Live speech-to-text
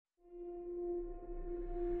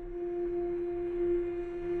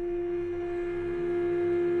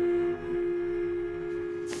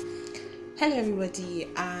Hello, everybody,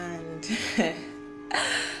 and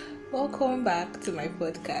welcome back to my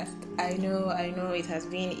podcast. I know it has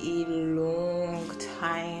been a long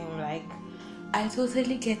time. I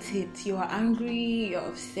totally get it. You are angry, you're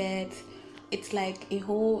upset. It's like a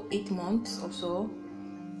whole 8 months or so,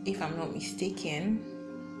 if I'm not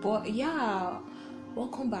mistaken. But yeah,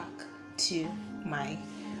 welcome back to my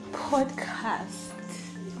podcast.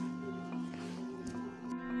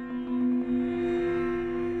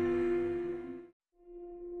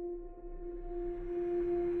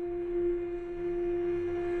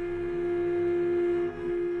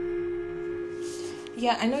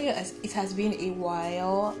 Yeah, I know it has been a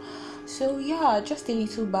while. So yeah, just a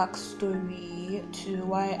little backstory to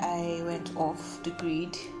why I went off the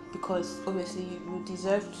grid, because obviously you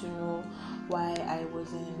deserve to know why I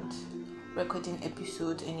wasn't recording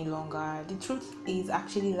episodes any longer. The truth is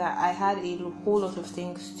actually that I had a whole lot of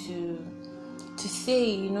things to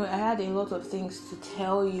say. I had a lot of things to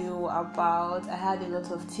tell you about. I had a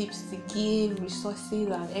lot of tips to give, resources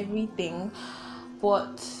and everything,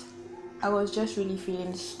 but I was just really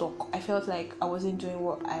feeling stuck. I felt like I wasn't doing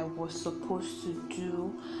what I was supposed to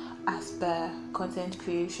do as per content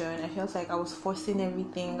creation. I felt like I was forcing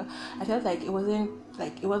everything. I felt like it was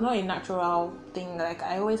not a natural thing. Like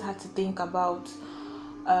I always had to think about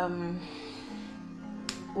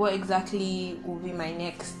what exactly will be my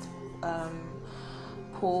next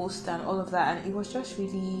post and all of that, and it was just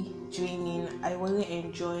really draining. I wasn't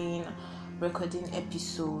enjoying recording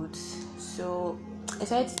episodes, so I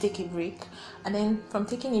decided to take a break. And then from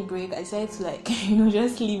taking a break, I decided to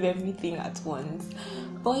just leave everything at once.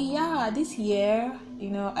 But yeah, this year,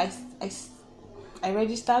 I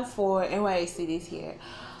registered for NYSC this year,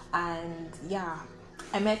 and yeah,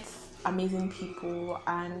 I met amazing people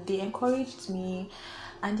and they encouraged me.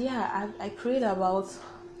 And yeah, I prayed about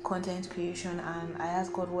content creation and I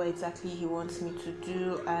asked God what exactly He wants me to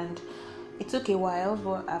do, and it took a while,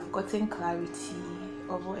 but I've gotten clarity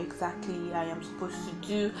of what exactly I am supposed to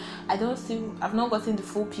do. I've not gotten the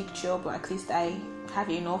full picture, but at least I have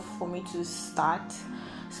enough for me to start.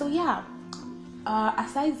 So yeah,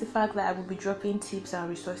 aside the fact that I will be dropping tips and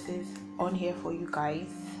resources on here for you guys,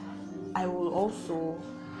 I will also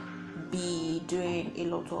be doing a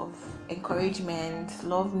lot of encouragement,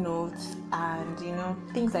 love notes, and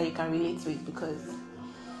things that you can relate with, because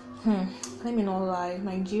let me not lie,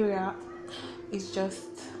 Nigeria is just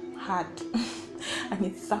hard and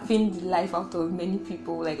it's sucking the life out of many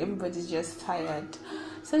people. Like everybody's just tired.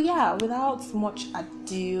 So yeah, without much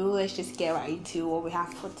ado, let's just get right into what we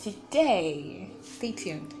have for today. Stay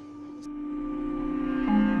tuned.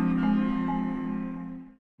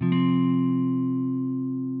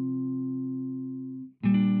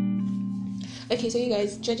 Okay, so you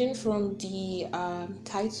guys, judging from the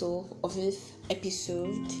title of this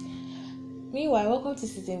episode, meanwhile, welcome to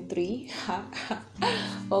season 3.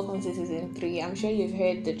 Welcome to season 3. I'm sure you've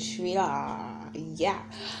heard the trailer. Yeah.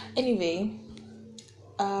 Anyway,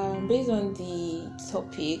 based on the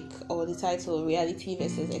topic or the title, reality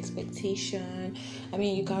versus expectation, I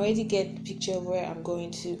mean, you can already get the picture of where I'm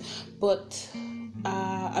going to, but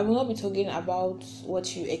I will not be talking about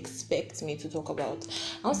what you expect me to talk about.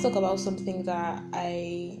 I want to talk about something that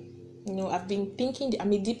I've been thinking.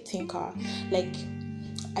 I'm a deep thinker. Like,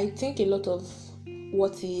 I think a lot of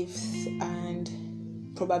what ifs and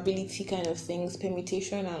probability kind of things,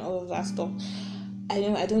 permutation and all of that stuff. I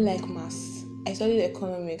don't like maths. I studied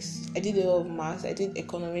economics. I did a lot of maths. I did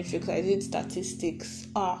econometrics. I did statistics.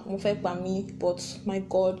 Mo fẹ́ pa mí, but my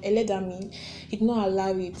God, Eledami, he did not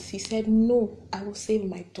allow it. He said, no, I will save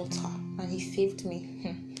my daughter. And he saved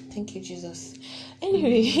me. Thank you, Jesus.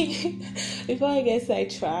 Anyway, before I get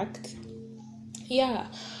sidetracked, yeah,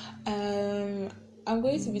 I'm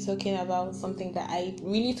going to be talking about something that I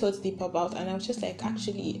really thought deep about, and I was just like,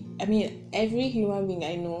 actually, I mean, every human being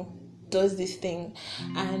I know does this thing,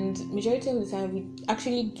 and majority of the time we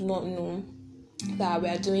actually do not know that we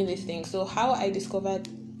are doing this thing. So how I discovered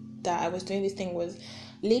that I was doing this thing was,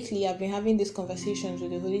 lately I've been having these conversations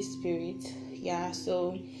with the Holy Spirit. Yeah,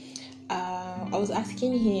 so I was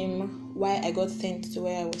asking him why I got sent to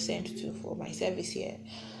where I was sent to for my service here.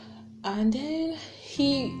 And then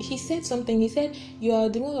he said something. He said, you are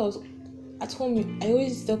the one that was at home. I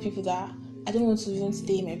always tell people that I don't want to even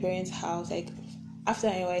stay in my parents' house. Like, after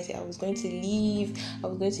NYSC, I was going to leave. I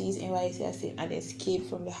was going to use NYSC as an escape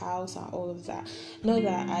from the house and all of that. Not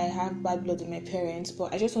that I have bad blood with my parents,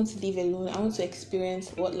 but I just want to live alone. I want to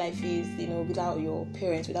experience what life is, without your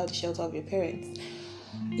parents, without the shelter of your parents.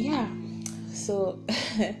 Yeah. So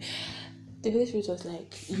the Holy Spirit was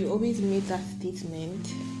like, you always made that statement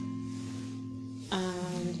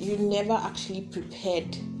and you never actually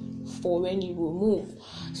prepared for when you will move.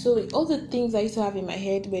 So all the things I used to have in my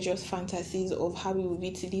head were just fantasies of how it would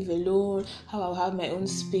be to live alone, how I'll have my own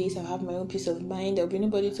space, I'll have my own peace of mind. There'll be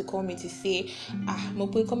nobody to call me to say,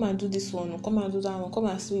 Mopo, come and do this one, come and do that one, come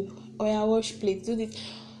and sweep, or I wash plates, do this.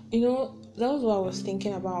 That was what I was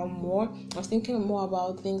thinking about more. I was thinking more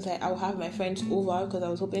about things like I'll have my friends over because I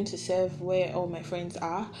was hoping to serve where all my friends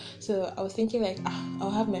are. So I was thinking like, I'll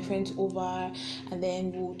have my friends over and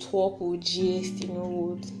then we'll talk, we'll gist,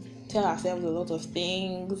 we'll tell ourselves a lot of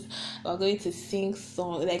things. We're going to sing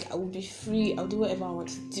songs. Like, I will be free. I'll do whatever I want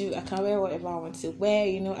to do. I can wear whatever I want to wear.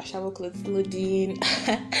 I shower clothes loading.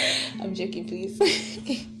 I'm joking, please.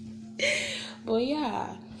 But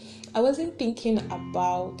yeah, I wasn't thinking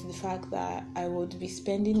about the fact that I would be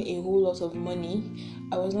spending a whole lot of money.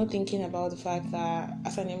 I was not thinking about the fact that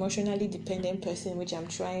as an emotionally dependent person, which I'm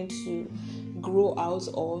trying to grow out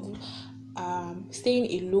of,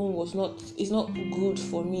 staying alone is not good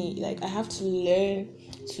for me. Like, I have to learn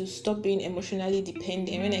to stop being emotionally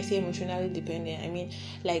dependent. When I say emotionally dependent, I mean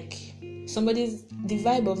like the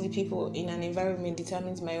vibe of the people in an environment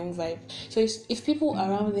determines my own vibe. So if people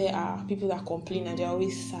around there are people that complain and they're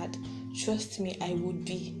always sad, trust me, I would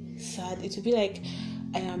be sad. It would be like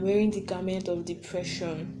I am wearing the garment of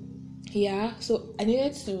depression. Yeah, so I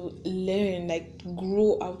needed to learn, like,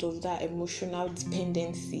 grow out of that emotional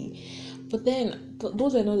dependency. But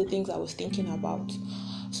those are not the things I was thinking about.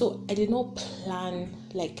 So I did not plan,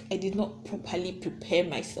 like, I did not properly prepare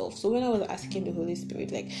myself. So when I was asking the Holy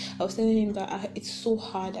Spirit, like, I was telling him that it's so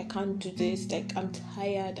hard, I can't do this, like, I'm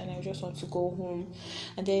tired and I just want to go home.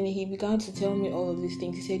 And then he began to tell me all of these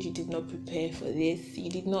things. He said, you did not prepare for this. You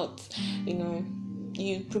did not,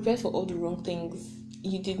 you prepared for all the wrong things.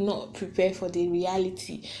 You did not prepare for the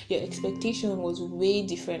reality. Your expectation was way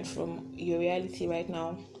different from your reality right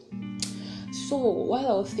now. So while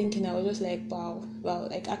I was thinking, I was just like, wow,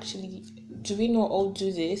 like, actually, do we not all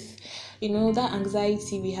do this? That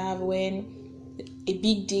anxiety we have when a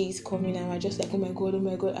big day is coming and we're just like, oh my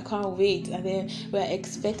god, I can't wait. And then we're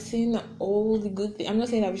expecting all the good things. I'm not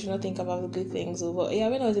saying that we should not think about the good things, but yeah,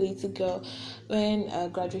 when I was a little girl,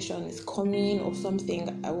 when graduation is coming or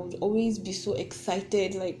something, I would always be so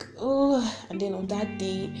excited, like, oh, and then on that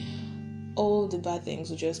day, all the bad things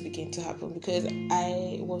would just begin to happen because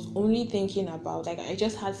I was only thinking about, like, I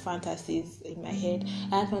just had fantasies in my head.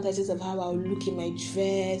 I had fantasies of how I would look in my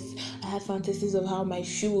dress. I had fantasies of how my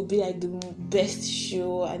shoe would be like the best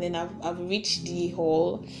shoe, and then I've reached the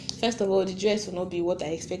hall. First of all, the dress will not be what I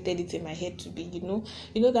expected it in my head to be. You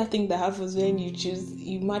know that thing that happens when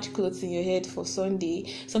you match clothes in your head for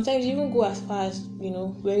Sunday. Sometimes you even go as far as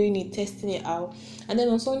wearing it, testing it out, and then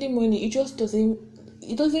on Sunday morning it just doesn't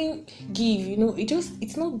give,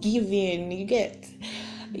 it's not giving, you get.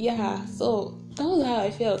 Yeah, so that was how I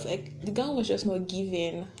felt. Like, the gown was just not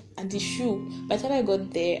giving, and the shoe, by the time I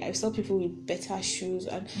got there, I saw people with better shoes,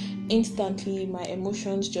 and instantly my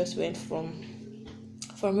emotions just went from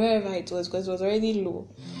wherever it was, because it was already low,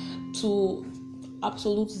 to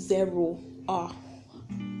absolute zero.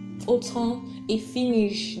 Autumn, it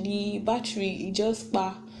finished, the battery, it just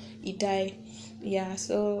it died. Yeah,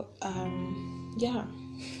 so yeah.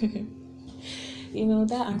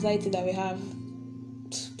 That anxiety that we have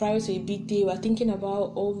prior to a big day, we're thinking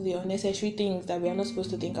about all the unnecessary things that we are not supposed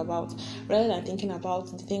to think about, rather than thinking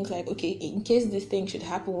about the things like, okay, in case this thing should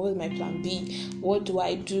happen, what is my plan B? What do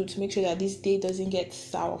I do to make sure that this day doesn't get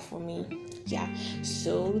sour for me? Yeah,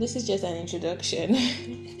 so this is just an introduction.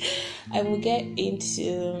 I will get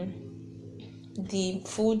into the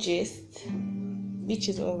full gist, which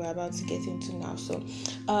is what we're about to get into now. So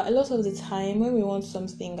a lot of the time when we want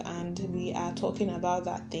something and we are talking about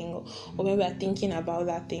that thing, or when we are thinking about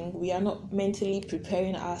that thing, we are not mentally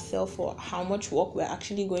preparing ourselves for how much work we're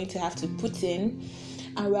actually going to have to put in,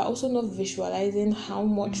 and we're also not visualizing how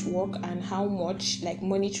much work and how much, like,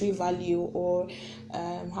 monetary value or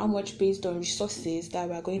how much based on resources that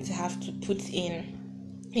we're going to have to put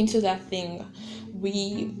into that thing.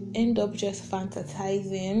 We end up just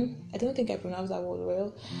fantasizing. I don't think I pronounced that word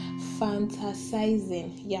well.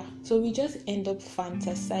 Fantasizing. Yeah. So we just end up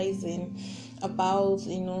fantasizing about,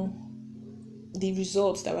 the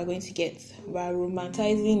results that we're going to get. We're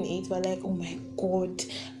romanticizing it. We're like, oh my god.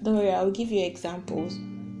 Don't worry, I'll give you examples.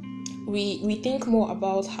 We think more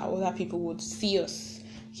about how other people would see us.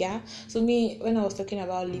 Yeah, so me, when I was talking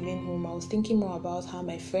about leaving home, I was thinking more about how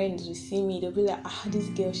my friends will see me. They'll be like, this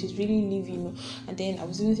girl, she's really leaving. And then I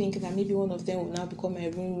was even thinking that maybe one of them will now become my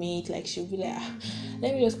roommate. Like, she'll be like,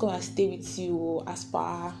 let me just come and stay with you as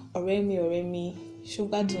per Oremi,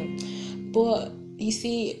 sugar doom. But you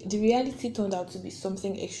see, the reality turned out to be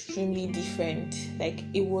something extremely different. Like,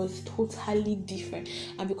 it was totally different.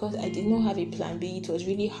 And because I did not have a plan B, it was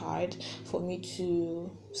really hard for me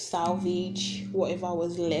to salvage whatever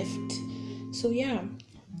was left. So yeah,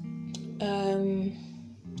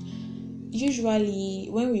 usually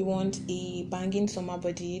when we want a banging summer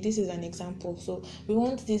body, this is an example. So we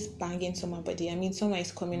want this banging summer body. I mean, summer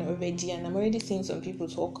is coming already, and I'm already seeing some people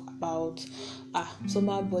talk about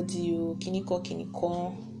summer body,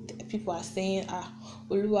 kiniko. People are saying,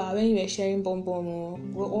 Oluwa, when you were sharing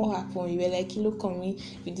what all happened? You were like, look on me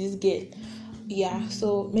with this girl. Yeah,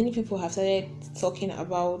 so many people have started talking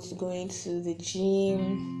about going to the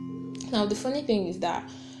gym. Now, the funny thing is that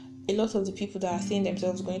a lot of the people that are seeing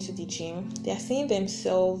themselves going to the gym, they are seeing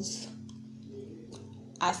themselves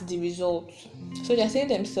as the result. So they are seeing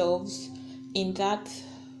themselves in that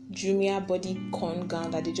Jumia body con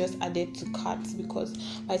gown that they just added to carts, because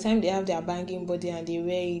by the time they have their banging body and they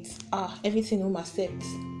wear it, everything will accept.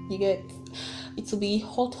 You get, it will be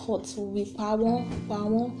hot, will be power.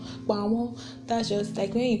 That's just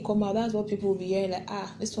like when you come out, that's what people will be hearing, like,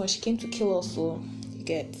 this one, she came to kill us. So you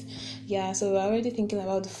get, yeah, so we're already thinking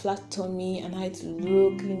about the flat tummy and how it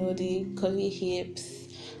look, the curvy hips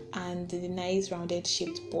and the nice rounded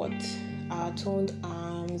shaped butt, our toned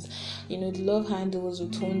arms, the love handles will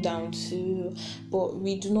tone down too. But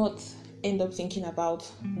we do not end up thinking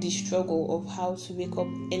about the struggle of how to wake up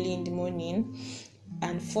early in the morning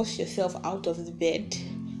and force yourself out of the bed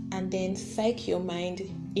and then psych your mind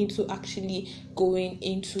into actually going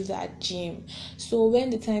into that gym. So when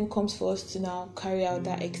the time comes for us to now carry out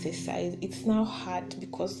that exercise, it's now hard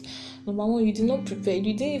because number one, you did not prepare.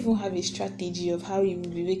 You didn't even have a strategy of how you will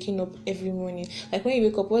be waking up every morning. Like when you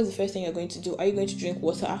wake up, what's the first thing you're going to do? Are you going to drink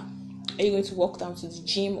water? Are you going to walk down to the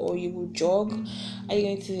gym, or you will jog? Are you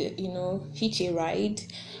going to, hitch a ride?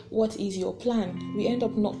 What is your plan? We end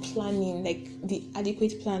up not planning like the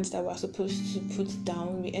adequate plans that we're supposed to put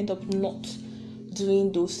down. We end up not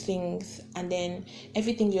doing those things, and then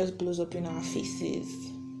everything just blows up in our faces.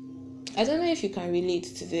 I don't know if you can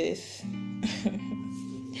relate to this.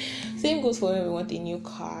 Same goes for when we want a new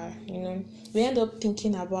car. We end up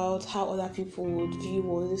thinking about how other people would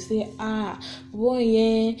view us. They say, boy,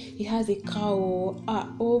 yeah, he has a car.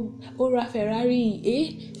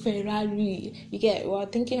 Ferrari, Ferrari. You get, we're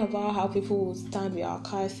thinking about how people would stand with our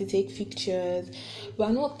cars to take pictures. We're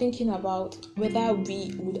not thinking about whether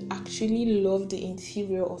we would actually love the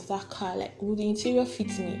interior of that car. Like, would the interior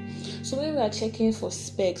fit me? So when we are checking for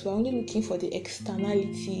specs, we're only looking for the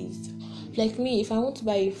externalities. Like me, if I want to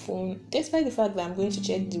buy a phone, despite the fact that I'm going to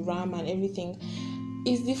check the RAM and everything,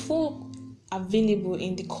 is the phone available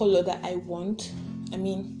in the color that I want? I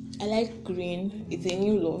mean, I like green. It's a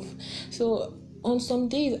new love. So on some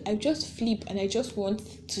days, I just flip and I just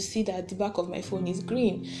want to see that the back of my phone is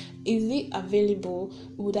green. Is it available?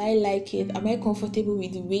 Would I like it? Am I comfortable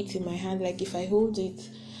with the weight in my hand? Like if I hold it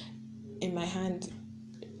in my hand,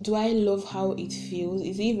 do I love how it feels?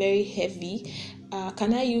 Is it very heavy?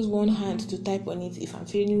 Can I use one hand to type on it if I'm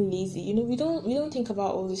feeling lazy? We don't think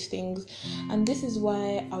about all these things, and this is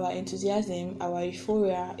why our enthusiasm, our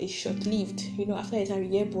euphoria is short-lived. After a time we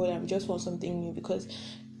get bored and we just want something new because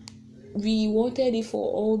we wanted it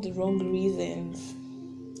for all the wrong reasons.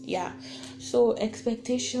 Yeah, so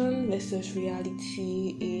expectation versus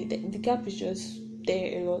reality, the gap is just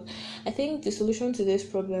there a lot. I think the solution to this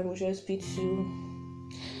problem will just be to,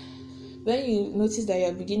 when you notice that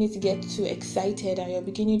you're beginning to get too excited and you're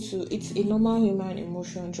beginning to, it's a normal human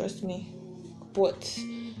emotion, trust me. But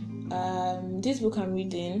this book I'm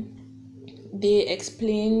reading, they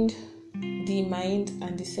explained the mind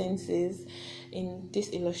and the senses in this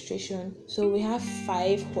illustration. So we have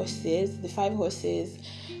 5 horses. The 5 horses,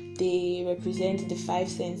 they represent the 5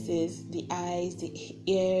 senses: the eyes, the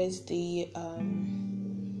ears, the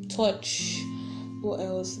touch, what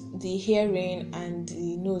else? The hearing and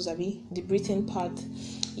the nose, the breathing part.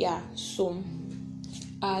 Yeah, so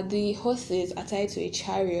the horses are tied to a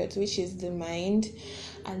chariot, which is the mind,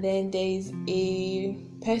 and then there is a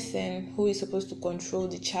person who is supposed to control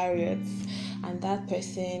the chariots, and that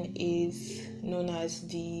person is known as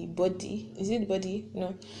the body. Is it the body?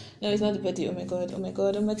 No, it's not the body. Oh my god.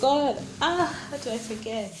 How do I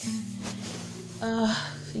forget?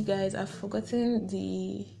 You guys, I've forgotten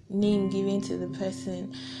the name given to the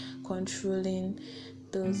person controlling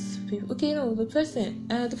those people. Okay, no, the person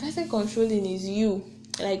controlling is you.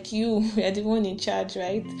 Like you are the one in charge,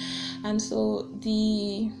 right? And so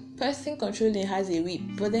the person controlling has a whip,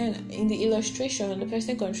 but then in the illustration, the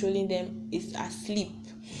person controlling them is asleep.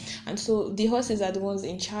 And so the horses are the ones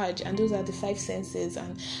in charge, and those are the five senses,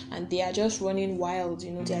 and they are just running wild.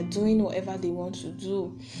 They are doing whatever they want to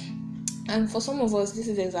do. And for some of us, this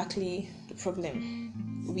is exactly the problem.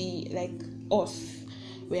 We, like us,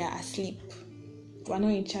 we are asleep. We're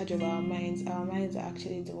not in charge of our minds. Our minds are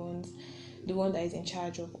actually the one that is in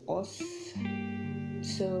charge of us.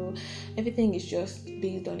 So everything is just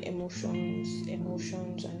based on emotions,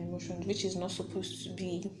 which is not supposed to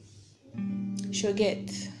be. She'll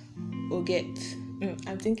get or get.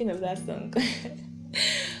 I'm thinking of that song.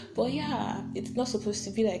 But yeah, it's not supposed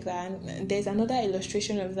to be like that. And there's another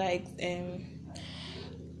illustration of that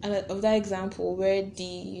example where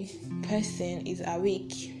the person is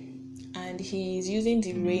awake and he's using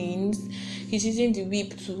the reins, he's using the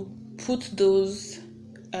whip to put those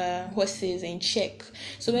horses in check.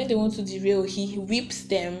 So when they want to derail, he whips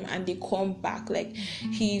them and they come back. Like,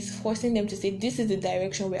 he's forcing them to say, this is the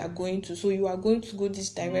direction we are going to, so you are going to go this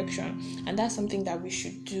direction. And that's something that we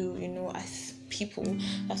should do, as people.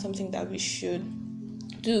 That's something that we should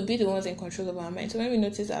be the ones in control of our mind. So when we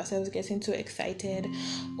notice ourselves getting too excited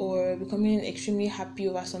or becoming extremely happy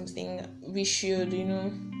over something, we should,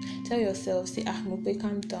 tell yourself, say, Mope,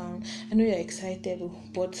 calm down. I know you're excited,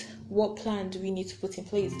 but what plan do we need to put in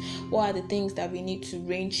place? What are the things that we need to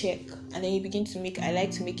rain check? And then you begin to make a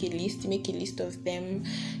list of them.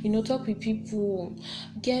 Talk with people,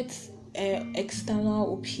 get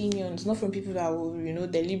external opinions, not from people that will,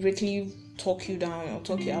 deliberately talk you down or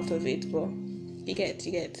talk you out of it, but you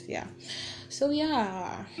get, yeah. So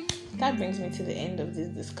yeah, that brings me to the end of this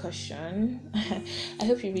discussion. I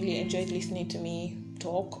hope you really enjoyed listening to me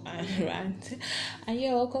talk and rant. And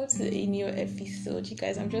yeah, welcome to a new episode, you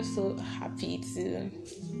guys. I'm just so happy to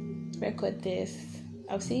record this.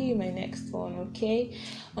 I'll see you in my next one, okay?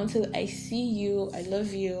 Until I see you, I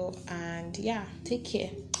love you, and yeah, take care.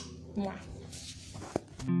 Mwah.